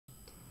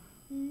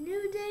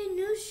today,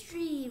 new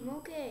stream.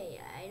 Okay,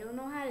 I don't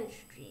know how to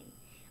stream.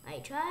 I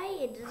try,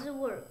 it doesn't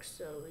work,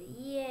 so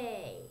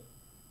yay.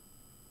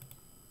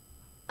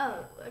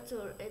 Oh, it's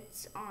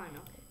on,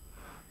 okay.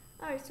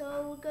 Alright,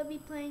 so we're gonna be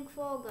playing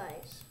Fall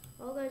Guys.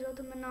 Fall Guys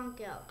Ultimate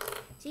Knockout.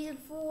 Season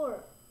 4.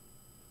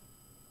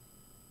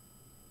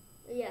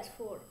 Yes,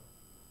 4.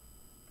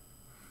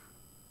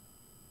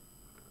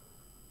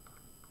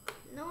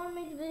 No one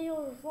makes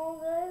videos for Fall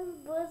Guys,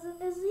 but it's in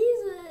this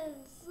season.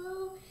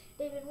 So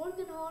they've been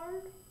working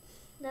hard.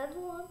 That's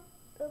one.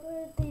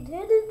 They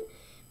hadn't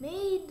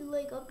made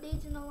like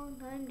updates in a long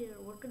time. They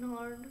were working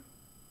hard.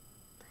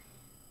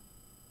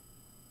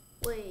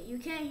 Wait, you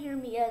can't hear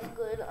me as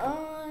good.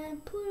 I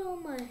put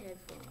on my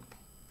headphones.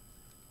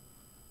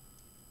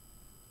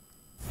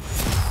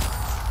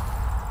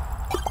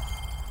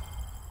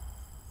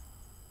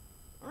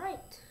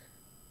 Alright.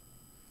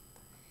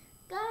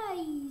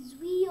 Guys,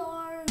 we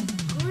are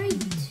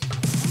great.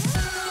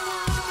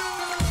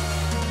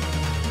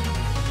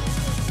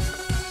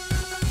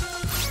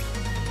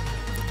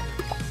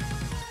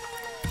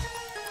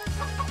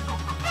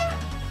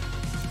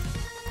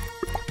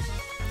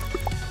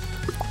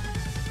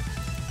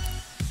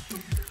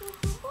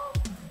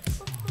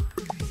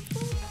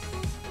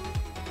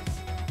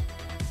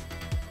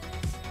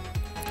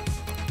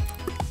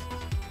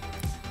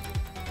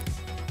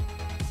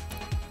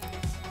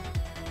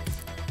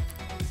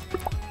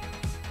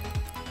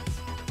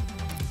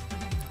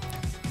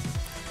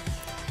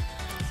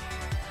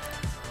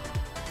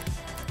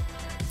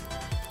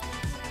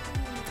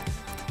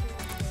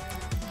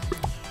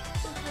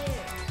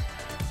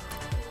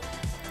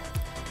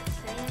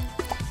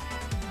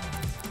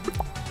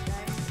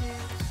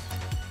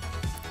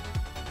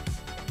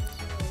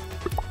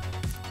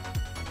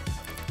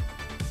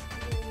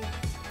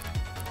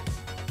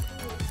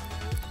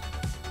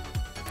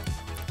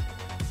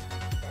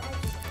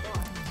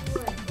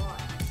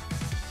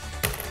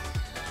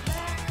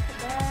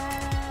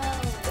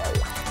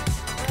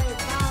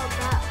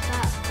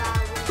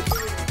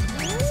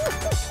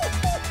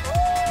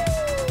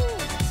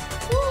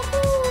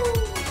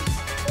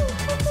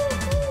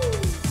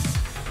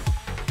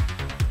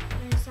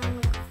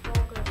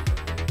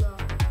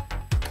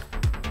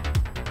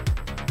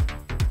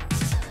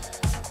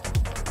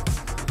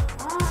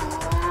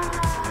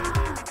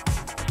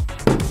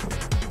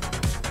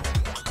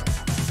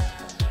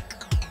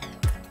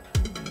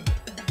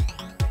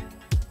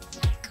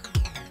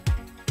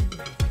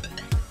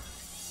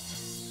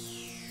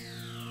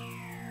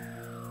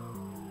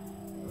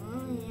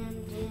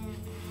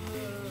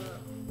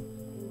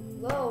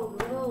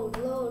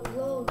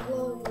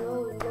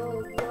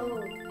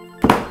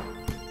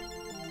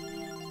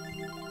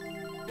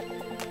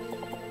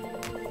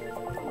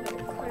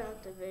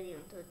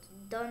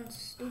 Done,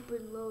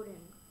 stupid loading.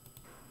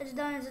 It's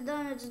done, it's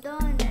done, it's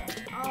done.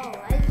 Oh,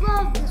 I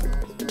love this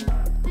one.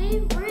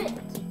 Favorite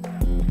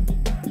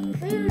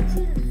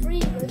season 3,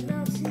 but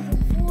now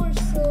season 4,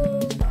 so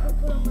I'll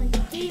put on my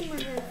gamer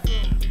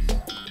headphones.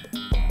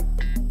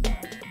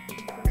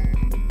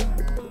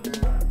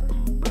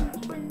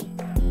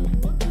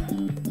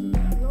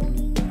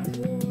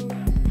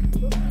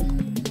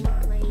 Looking for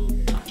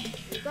players.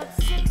 We got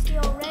 60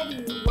 already.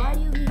 Why do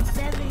you need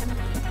 70?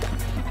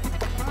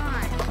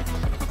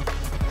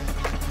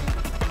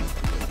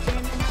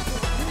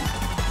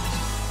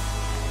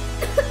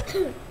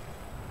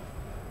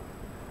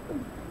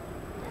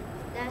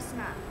 That's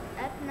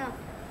enough.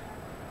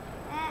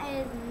 That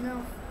is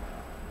enough.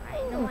 I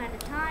know at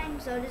the time,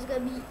 so this is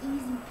gonna be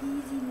easy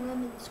peasy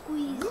lemon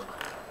squeeze.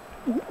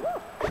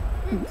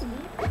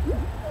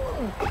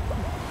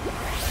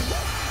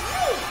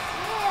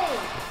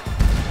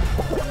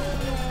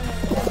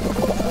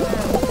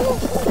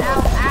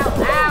 Ow, ow,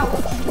 ow!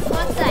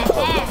 What the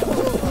heck?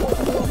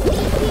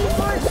 These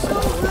people are so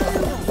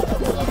rude.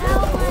 Get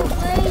out of my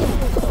way.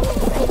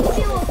 I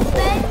feel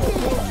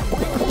offended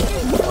when they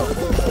just do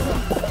this.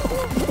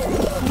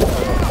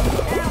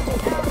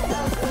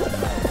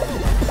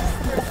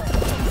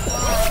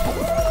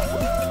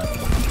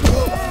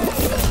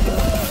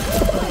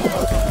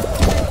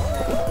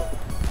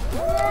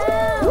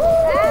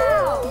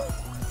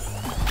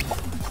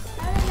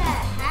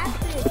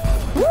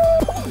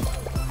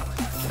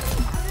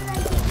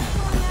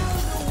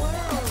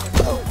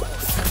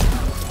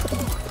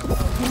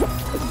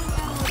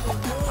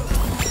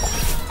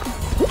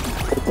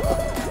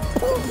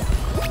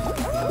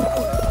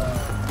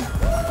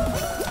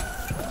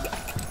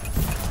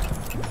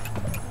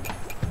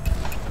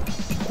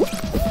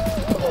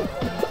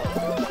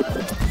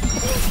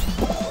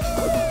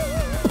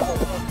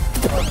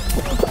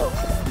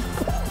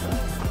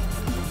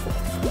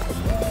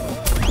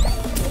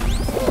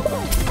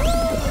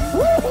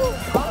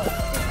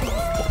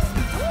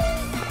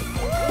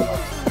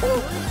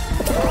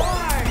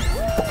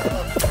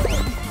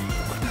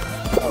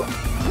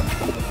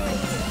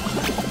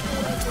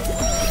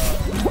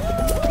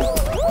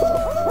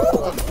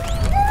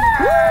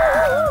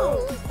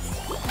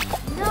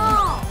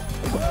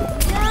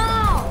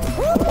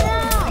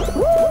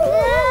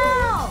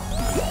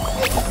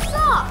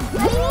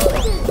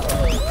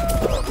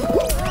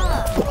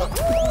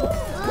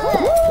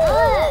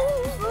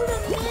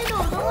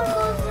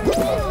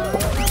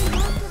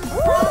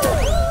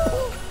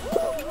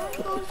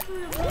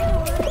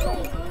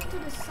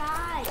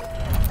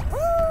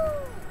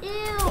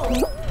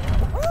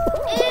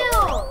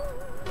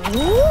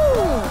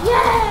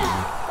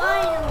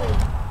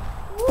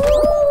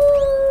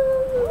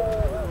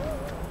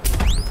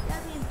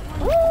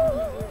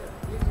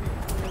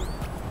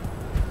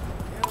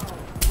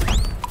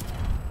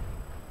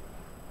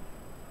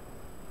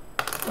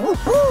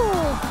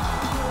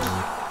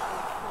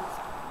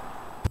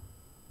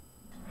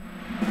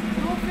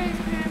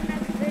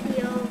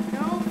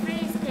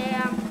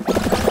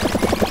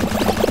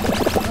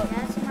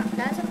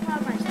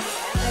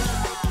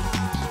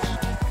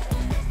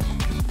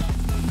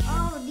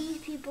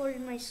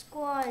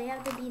 Oh, they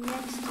have to be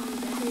next to you.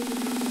 That's how you can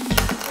do it.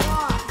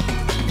 Squad.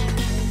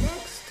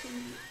 Next to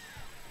you.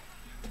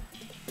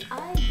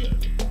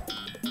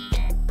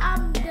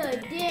 I'm the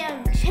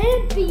damn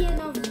champion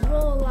of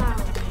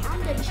rollout.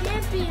 I'm the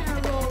champion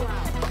of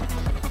rollout.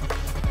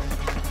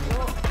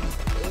 Roll on?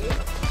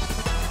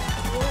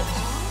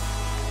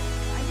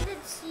 I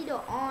didn't see the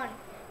on.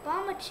 But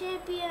I'm a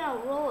champion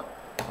of roll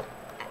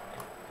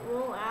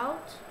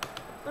out,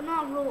 but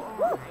not roll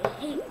on. I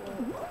hate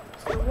roll on.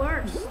 It's the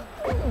worst.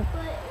 But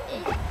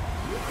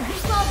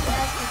it's not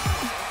bad.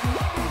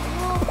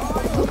 Roll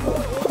on and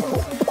roll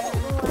in and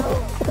roll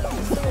out.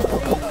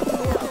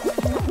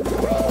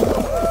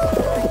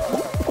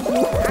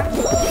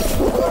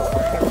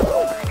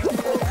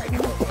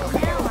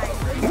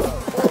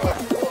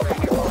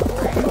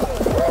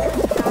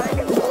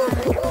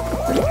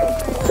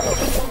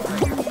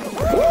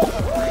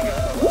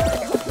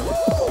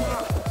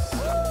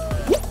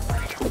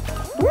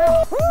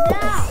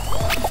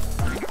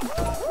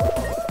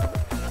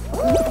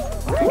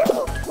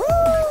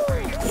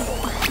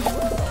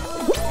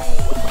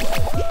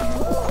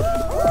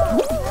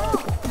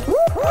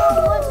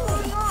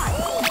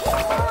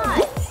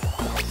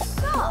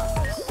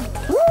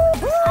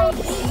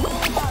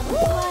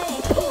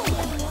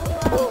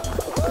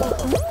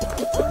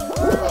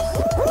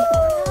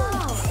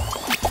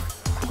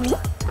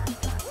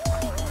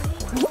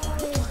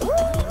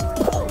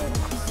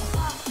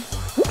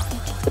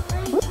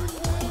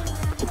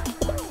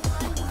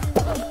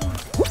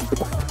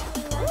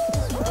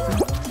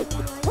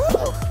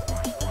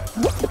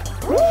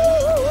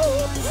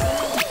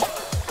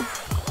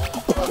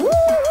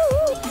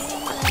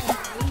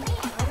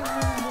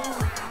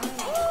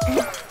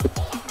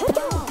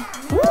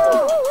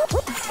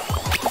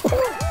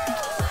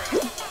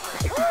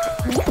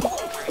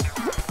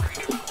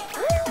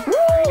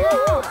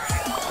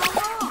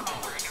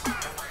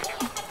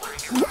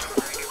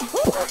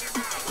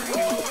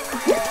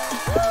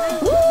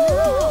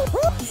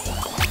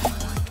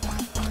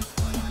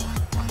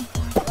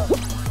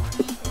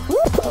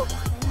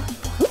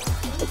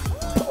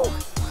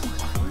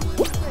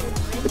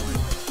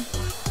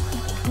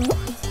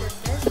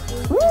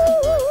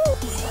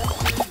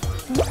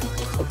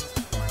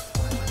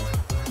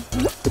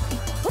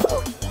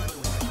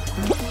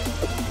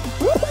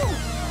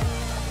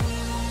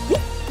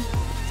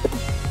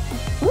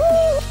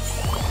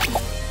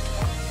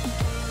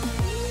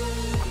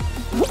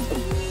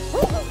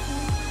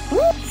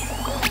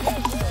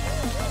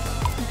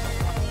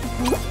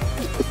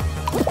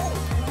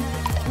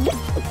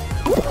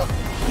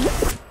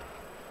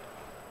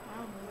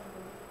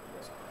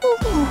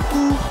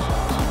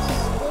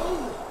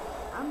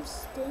 I'm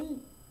staying.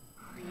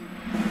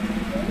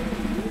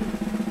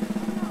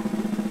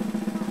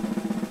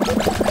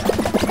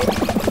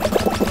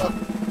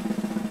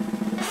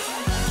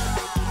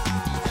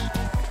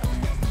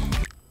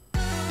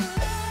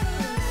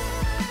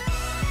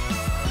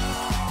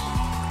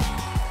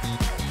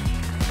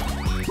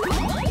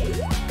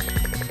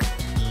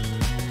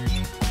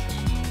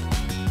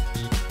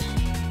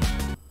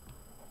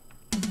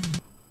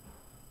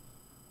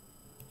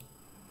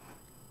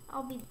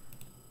 I'll be.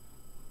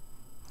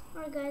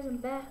 Alright guys, I'm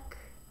back.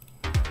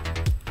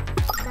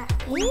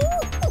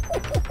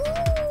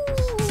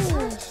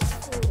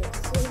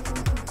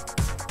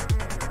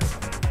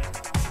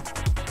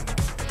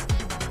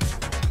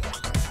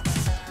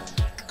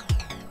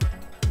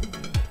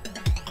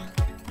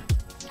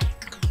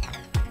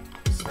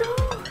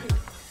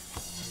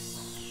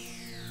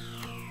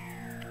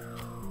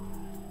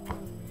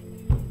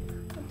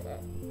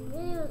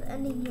 Video is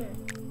ending here.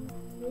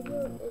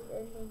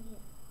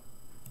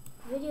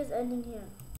 Video is ending here.